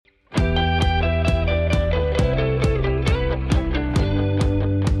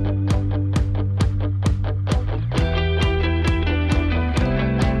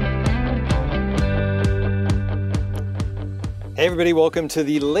Hey everybody, welcome to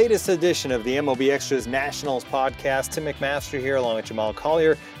the latest edition of the MLB Extras Nationals podcast. Tim McMaster here along with Jamal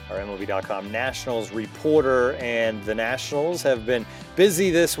Collier, our MLB.com Nationals reporter, and the Nationals have been busy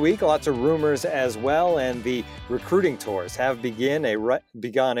this week. Lots of rumors as well, and the recruiting tours have begun a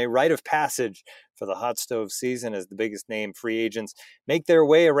rite of passage for the hot stove season as the biggest name free agents make their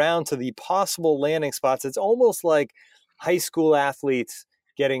way around to the possible landing spots. It's almost like high school athletes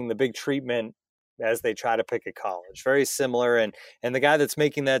getting the big treatment as they try to pick a college. Very similar. And the guy that's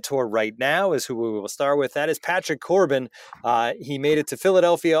making that tour right now is who we will start with. That is Patrick Corbin. He made it to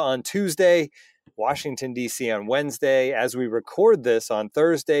Philadelphia on Tuesday, Washington, D.C. on Wednesday. As we record this on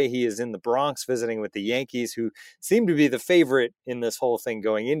Thursday, he is in the Bronx visiting with the Yankees, who seem to be the favorite in this whole thing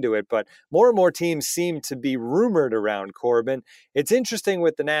going into it. But more and more teams seem to be rumored around Corbin. It's interesting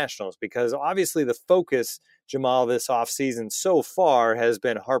with the Nationals because obviously the focus, Jamal, this offseason so far has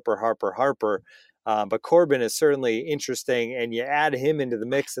been Harper. But Corbin is certainly interesting, and you add him into the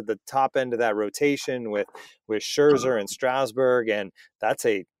mix at the top end of that rotation with Scherzer and Strasburg, and that's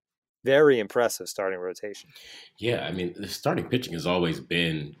a very impressive starting rotation. Yeah, I mean, the starting pitching has always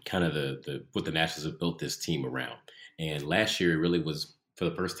been kind of the what the Nationals have built this team around. And last year, it really was, for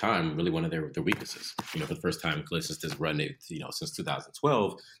the first time, really one of their weaknesses. For the first time since this run, since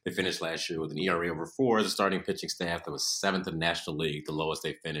 2012, they finished last year with an ERA over 4 as a starting pitching staff that was 7th in the National League, the lowest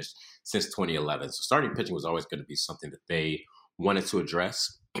they finished since 2011. So starting pitching was always going to be something that they wanted to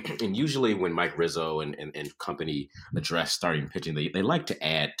address. And usually when Mike Rizzo and company address starting pitching, they like to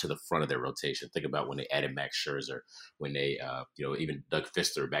add to the front of their rotation. Think about when they added Max Scherzer, when they, even Doug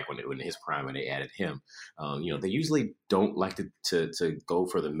Fister back when in his prime, when they added him. They usually don't like to go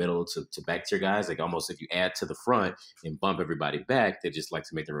for the middle to back tier guys. Like almost if you add to the front and bump everybody back, they just like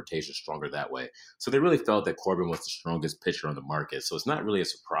to make the rotation stronger that way. So they really felt that Corbin was the strongest pitcher on the market. So it's not really a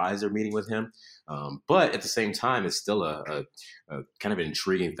surprise they're meeting with him. But at the same time, it's still a kind of an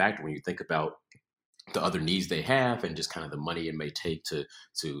intriguing factor when you think about the other needs they have and just kind of the money it may take to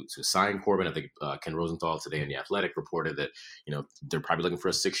sign Corbin. I think Ken Rosenthal today in The Athletic reported that, they're probably looking for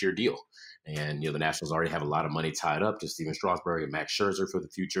a 6-year deal. And, the Nationals already have a lot of money tied up to Steven Strasburg and Max Scherzer for the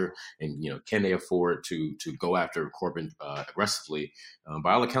future. And, can they afford to go after Corbin aggressively?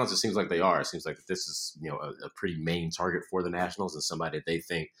 By all accounts, it seems like they are. It seems like this is, a pretty main target for the Nationals and somebody that they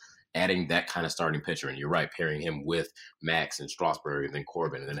think adding that kind of starting pitcher, and you're right, pairing him with Max and Strasburg and then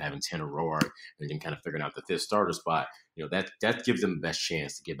Corbin and then having Tanner Roark and then kind of figuring out the fifth starter spot, that gives them the best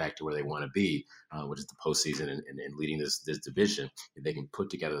chance to get back to where they want to be, which is the postseason and leading this division. If they can put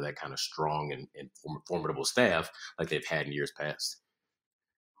together that kind of strong and formidable staff like they've had in years past.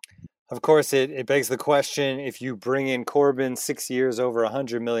 Of course, it begs the question, if you bring in Corbin, 6 years, over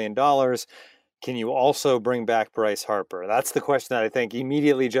 $100 million, can you also bring back Bryce Harper? That's the question that I think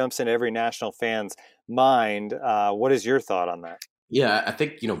immediately jumps in every National fan's mind. What is your thought on that? Yeah, I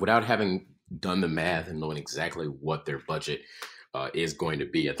think, without having done the math and knowing exactly what their budget is going to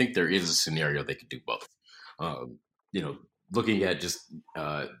be, I think there is a scenario they could do both. Looking at just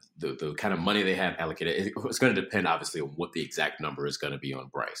the kind of money they have allocated, it's going to depend, obviously, on what the exact number is going to be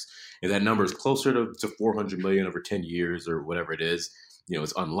on Bryce. If that number is closer to $400 million over 10 years or whatever it is,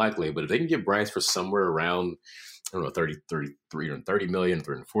 it's unlikely. But if they can get Bryce for somewhere around, I don't know, 30 million,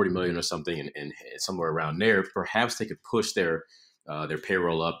 40 million or something, and somewhere around there, perhaps they could push their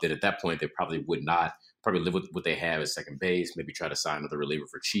payroll up. That at that point, they probably would not live with what they have at second base, maybe try to sign another reliever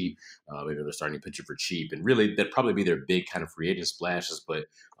for cheap, maybe they're starting pitcher for cheap. And really, that'd probably be their big kind of free agent splashes. But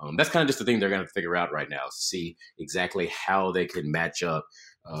that's kind of just the thing they're going to figure out right now, see exactly how they can match up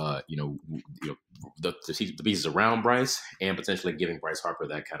the pieces around Bryce and potentially giving Bryce Harper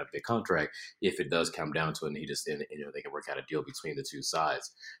that kind of big contract if it does come down to it and they can work out a deal between the two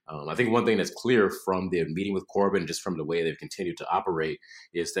sides. I think one thing that's clear from the meeting with Corbin, just from the way they've continued to operate,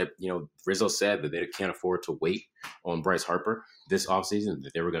 is that Rizzo said that they can't afford to wait on Bryce Harper this offseason,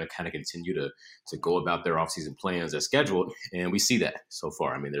 that they were going to kind of continue to go about their offseason plans as scheduled. And we see that so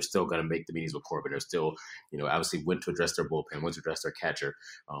far. I mean, they're still going to make the meetings with Corbin. They're still, obviously went to address their bullpen, went to address their catcher.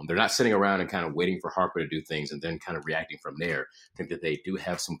 They're not sitting around and kind of waiting for Harper to do things and then kind of reacting from there. I think that they do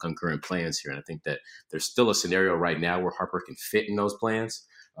have some concurrent plans here. And I think that there's still a scenario right now where Harper can fit in those plans.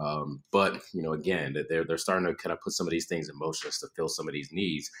 But, again, that they're starting to kind of put some of these things in motion to fill some of these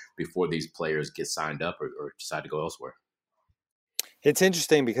needs before these players get signed up or decide to go elsewhere. It's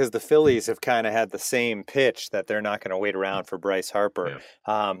interesting because the Phillies have kind of had the same pitch that they're not going to wait around for Bryce Harper.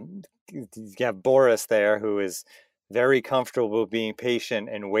 Yeah. You have Boris there, who is very comfortable being patient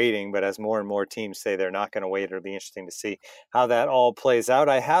and waiting, but as more and more teams say they're not going to wait, it'll be interesting to see how that all plays out.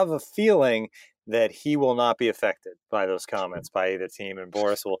 I have a feeling that he will not be affected by those comments by either team. And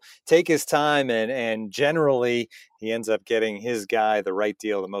Boras will take his time, and generally he ends up getting his guy the right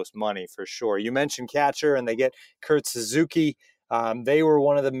deal, the most money for sure. You mentioned catcher, and they get Kurt Suzuki. They were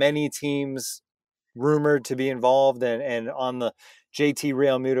one of the many teams rumored to be involved and on the JT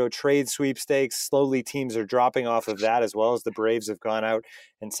Realmuto trade sweepstakes. Slowly teams are dropping off of that, as well as the Braves have gone out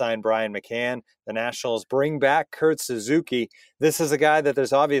and signed Brian McCann. The Nationals bring back Kurt Suzuki. This is a guy that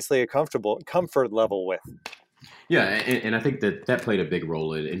there's obviously a comfort level with. Yeah, and I think that played a big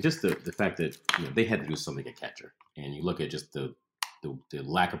role in just the fact that they had to do something at catcher. And you look at just the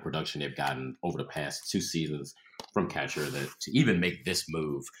lack of production they've gotten over the past 2 seasons from catcher, that to even make this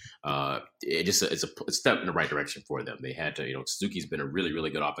move, it's a step in the right direction for them. They had to, Suzuki's been a really,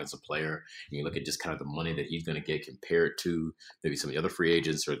 really good offensive player. And you look at just kind of the money that he's going to get compared to maybe some of the other free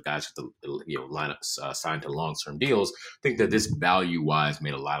agents or guys with the lineups signed to long-term deals. I think that this value-wise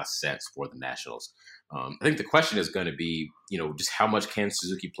made a lot of sense for the Nationals. I think the question is going to be, just how much can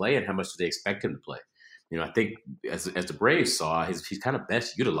Suzuki play and how much do they expect him to play? I think as the Braves saw, he's kind of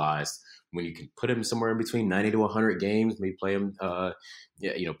best utilized when you can put him somewhere in between 90 to 100 games, maybe play him,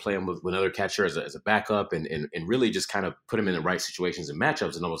 play him with another catcher as a backup, and really just kind of put him in the right situations and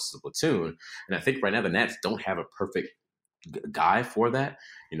matchups and almost as a platoon. And I think right now the Nats don't have a perfect guy for that.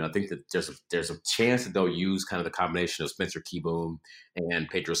 I think that there's a chance that they'll use kind of the combination of Spencer Kieboom and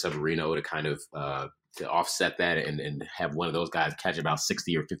Pedro Severino to kind of to offset that and have one of those guys catch about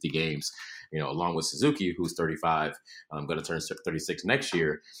 60 or 50 games, along with Suzuki, who's 35, going to turn 36 next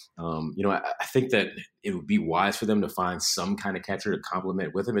year. I think that it would be wise for them to find some kind of catcher to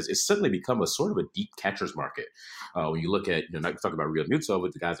complement with him. It's suddenly become a sort of a deep catcher's market. When you look at, talk about Real Muto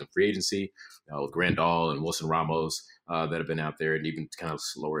with the guys in free agency, with Grandal and Wilson Ramos, that have been out there, and even kind of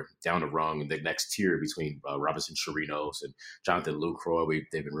slower down the rung in the next tier between Robinson Chirinos and Jonathan Lucroy.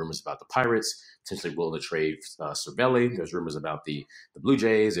 They've been rumors about the Pirates potentially willing to trade Cervelli. There's rumors about the Blue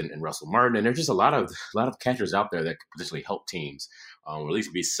Jays and Russell Martin, and there's just a lot of catchers out there that could potentially help teams, or at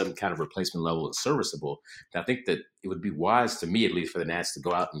least be some kind of replacement level and serviceable. And I think that it would be wise, to me at least, for the Nats to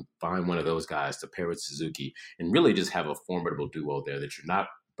go out and find one of those guys to pair with Suzuki and really just have a formidable duo there, that you're not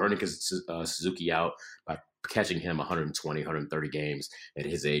burning Suzuki out by catching him 120, 130 games at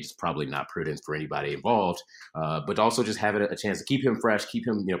his age is probably not prudent for anybody involved. But also just having a chance to keep him fresh, keep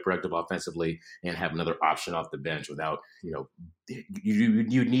him productive offensively, and have another option off the bench without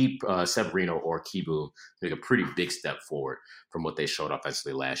you need Severino or Kieboom to make a pretty big step forward from what they showed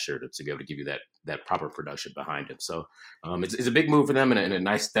offensively last year to be able to give you that proper production behind him. So it's a big move for them and a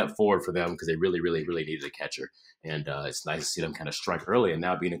nice step forward for them, because they really, really, really needed a catcher. And it's nice to see them kind of strike early and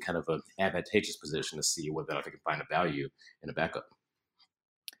now be in kind of an advantageous position to see whether they can find a value in a backup.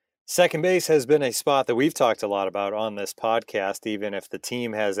 Second base has been a spot that we've talked a lot about on this podcast, even if the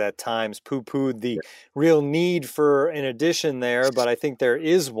team has at times poo-pooed the real need for an addition there. But I think there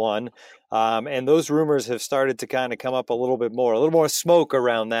is one. And those rumors have started to kind of come up a little more smoke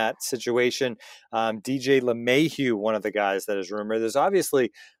around that situation. DJ LeMahieu, one of the guys that is rumored. There's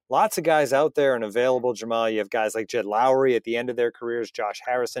obviously lots of guys out there and available, Jamal. You have guys like Jed Lowry at the end of their careers, Josh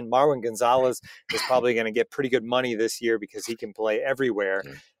Harrison. Marwin Gonzalez is probably going to get pretty good money this year because he can play everywhere.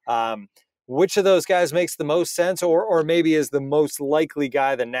 Which of those guys makes the most sense, or maybe is the most likely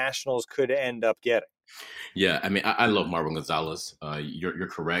guy the Nationals could end up getting? Yeah, I mean, I love Marwin Gonzalez. You're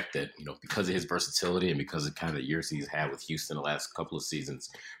correct that, because of his versatility and because of kind of the years he's had with Houston the last couple of seasons,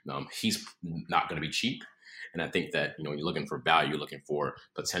 he's not going to be cheap. And I think that, when you're looking for value, you're looking for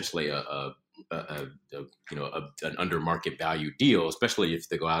potentially an under market value deal, especially if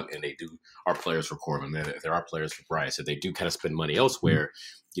they go out and they are players for Corbin, there are players for Bryce. If they do kind of spend money elsewhere,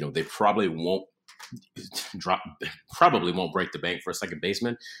 they probably won't break the bank for a second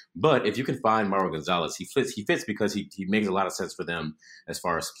baseman. But if you can find Marwin Gonzalez, he fits because he makes a lot of sense for them as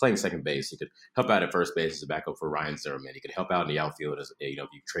far as playing second base. He could help out at first base as a backup for Ryan Zimmerman. He could help out in the outfield as if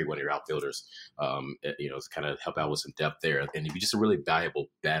you trade one of your outfielders, to kind of help out with some depth there. And he'd be just a really valuable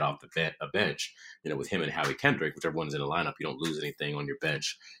bat off the bench, with him and Howie Kendrick, whichever one's in the lineup. You don't lose anything on your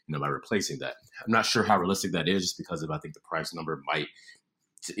bench, by replacing that. I'm not sure how realistic that is, just because I think the price number might.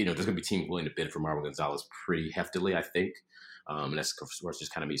 There's going to be teams willing to bid for Marwin Gonzalez pretty heftily, I think. And that's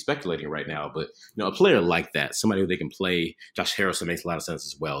just kind of me speculating right now. But, a player like that, somebody who they can play, Josh Harrison makes a lot of sense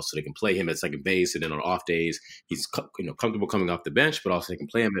as well. So they can play him at second base, and then on off days, he's comfortable coming off the bench, but also they can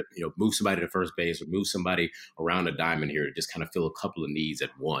play him at, move somebody to first base or move somebody around the diamond here to just kind of fill a couple of needs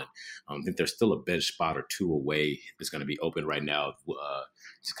at one. I think there's still a bench spot or two away that's going to be open right now,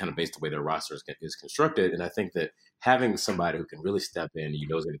 just kind of based on the way their roster is constructed. And I think that having somebody who can really step in, you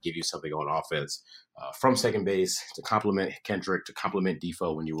know, is going to give you something on offense from second base to complement Kendrick, to complement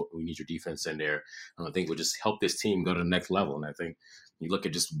Defoe when you need your defense in there, I think will just help this team go to the next level. And I think you look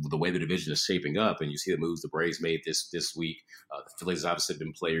at just the way the division is shaping up, and you see the moves the Braves made this week. The Phillies obviously have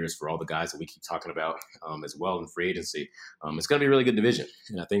been players for all the guys that we keep talking about as well in free agency. It's going to be a really good division,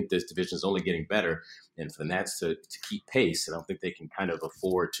 and I think this division is only getting better. And for the Nats to keep pace, and I don't think they can kind of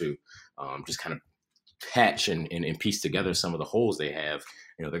afford to just kind of patch and piece together some of the holes they have.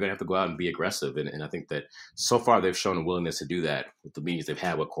 You know, they're going to have to go out and be aggressive. And I think that so far they've shown a willingness to do that with the meetings they've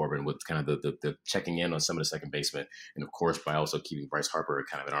had with Corbin, with kind of the checking in on some of the second basemen. And of course, by also keeping Bryce Harper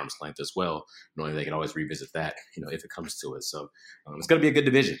kind of at arm's length as well, knowing they can always revisit that, you know, if it comes to it. So it's going to be a good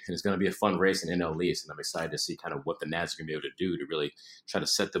division, and it's going to be a fun race in NL East. And I'm excited to see kind of what the Nats are going to be able to do to really try to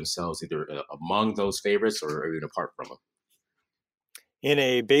set themselves either among those favorites or even apart from them. In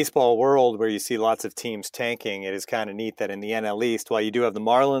a baseball world where you see lots of teams tanking, it is kind of neat that in the NL East, while you do have the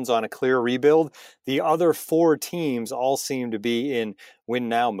Marlins on a clear rebuild, the other 4 teams all seem to be in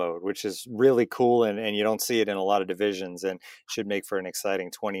win-now mode, which is really cool, and you don't see it in a lot of divisions, and should make for an exciting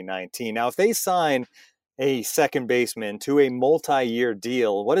 2019. Now, if they sign a second baseman to a multi-year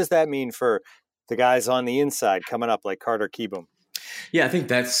deal, what does that mean for the guys on the inside coming up like Carter Kieboom? Yeah, I think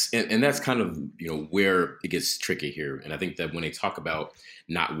that's kind of, you know, where it gets tricky here. And I think that when they talk about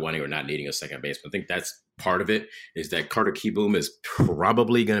not wanting or not needing a second baseman, I think that's part of it, is that Carter Kieboom is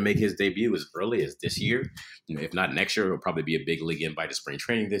probably going to make his debut as early as this year. You know, if not next year, it'll probably be a big league invite to spring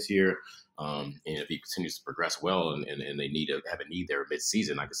training this year. And if he continues to progress well and they need to have a need there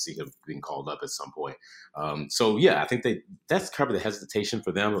mid-season, I could see him being called up at some point. So, yeah, I think that's kind of the hesitation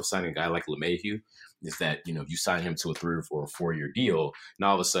for them of signing a guy like LeMahieu, is that, you know, if you sign him to a 3 or 4-year deal, now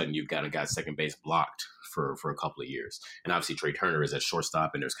all of a sudden you've got a guy second base blocked for a couple of years. And obviously Trey Turner is at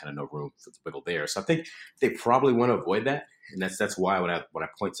shortstop, and there's kind of no room for the wiggle there. So I think they probably want to avoid that. And that's why when I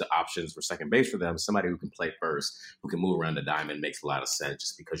point to options for second base for them, somebody who can play first, who can move around the diamond, makes a lot of sense,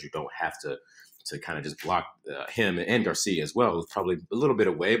 just because you don't have to kind of just block him and Garcia as well. It's probably a little bit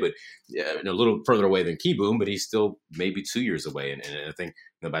away, but a little further away than Kieboom, but he's still maybe 2 years away. And I think,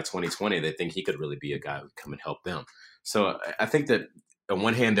 you know, by 2020, they think he could really be a guy who can come and help them. So I think that on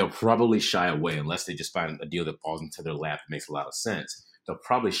one hand, they'll probably shy away unless they just find a deal that falls into their lap that makes a lot of sense. They'll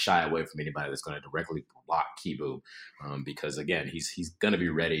probably shy away from anybody that's going to directly block Kieboom because, again, he's going to be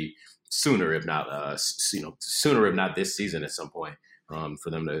ready sooner, if not this season at some point for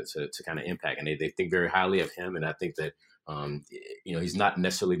them to kind of impact. And they think very highly of him, and I think that he's not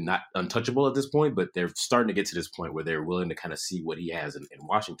necessarily not untouchable at this point, but they're starting to get to this point where they're willing to kind of see what he has in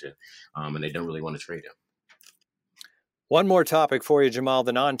Washington, and they don't really want to trade him. One more topic for you, Jamal.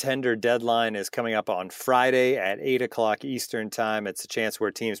 The non-tender deadline is coming up on Friday at 8 o'clock Eastern time. It's a chance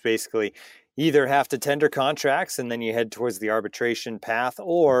where teams basically either have to tender contracts and then you head towards the arbitration path,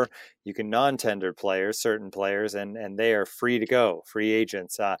 or you can non-tender certain players, and they are free to go, free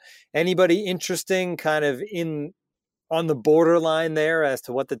agents. Anybody interesting kind of on the borderline there as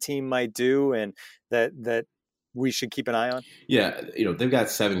to what the team might do and that we should keep an eye on? Yeah, they've got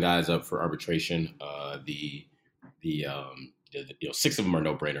 7 guys up for arbitration. The 6 of them are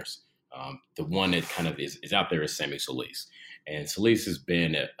no-brainers. The one that kind of is out there is Sammy Solis. And Solis has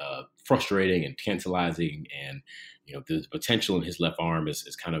been frustrating and tantalizing, and the potential in his left arm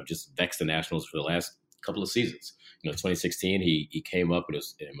is kind of just vexed the Nationals for the last couple of seasons. 2016 he came up and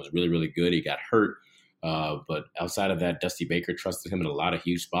was really, really good. He got hurt, but outside of that, Dusty Baker trusted him in a lot of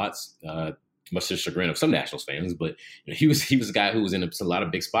huge spots. Much to the chagrin of some Nationals fans, but he was a guy who was in a lot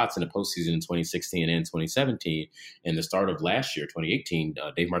of big spots in the postseason in 2016 and 2017. And the start of last year, 2018,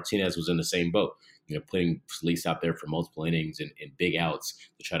 Dave Martinez was in the same boat, putting Solis out there for multiple innings and big outs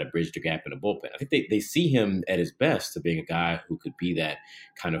to try to bridge the gap in the bullpen. I think they see him at his best to being a guy who could be that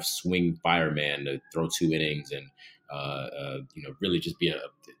kind of swing fireman to throw 2 innings and really just be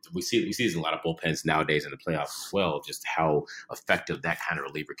we see this in a lot of bullpens nowadays in the playoffs as well, just how effective that kind of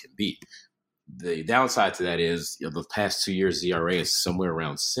reliever can be. The downside to that is the past 2 years, ERA is somewhere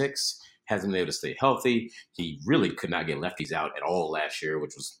around 6. Hasn't been able to stay healthy. He really could not get lefties out at all last year,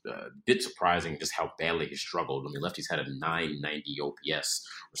 which was a bit surprising just how badly he struggled. I mean, lefties had a 990 OPS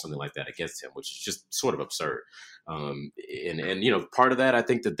or something like that against him, which is just sort of absurd. And part of that, I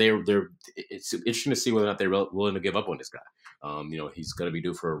think that it's interesting to see whether or not they're willing to give up on this guy. He's going to be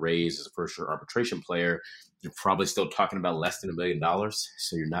due for a raise as a first-year arbitration player. You're probably still talking about less than $1 million,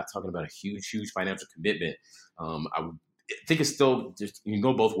 so you're not talking about a huge, huge financial commitment. I think it's still just, you can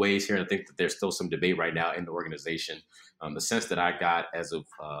go both ways here, and I think that there's still some debate right now in the organization. The sense that I got as of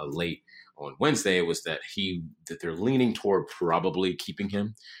late on Wednesday was that they're leaning toward probably keeping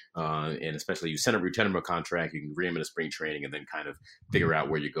him. And especially you return him a contract, you can bring him into spring training and then kind of figure out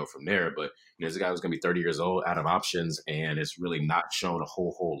where you go from there. But, this guy was going to be 30 years old, out of options, and it's really not shown a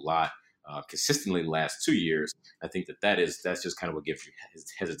whole lot consistently the last 2 years. I think that's just kind of what gives you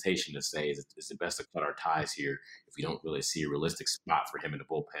hesitation to say is it best to cut our ties here if we don't really see a realistic spot for him in the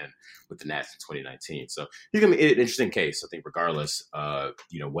bullpen with the Nats in 2019. So he's going to be an interesting case, I think, regardless,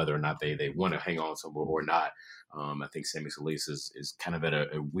 whether or not they want to hang on to him or not. I think Sammy Solis is kind of at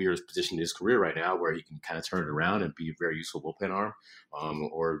a weird position in his career right now where he can kind of turn it around and be a very useful bullpen arm.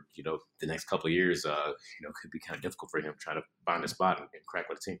 Or the next couple of years, could be kind of difficult for him trying to find a spot and crack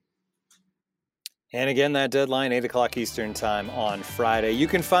with a team. And again, that deadline, 8 o'clock Eastern time on Friday. You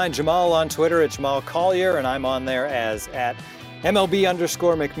can find Jamal on Twitter at Jamal Collier, and I'm on there as at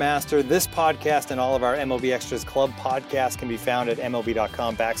MLB_McMaster. This podcast and all of our MLB Extras Club podcasts can be found at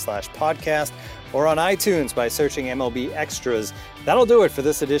MLB.com/podcast or on iTunes by searching MLB Extras. That'll do it for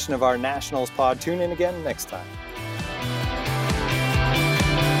this edition of our Nationals pod. Tune in again next time.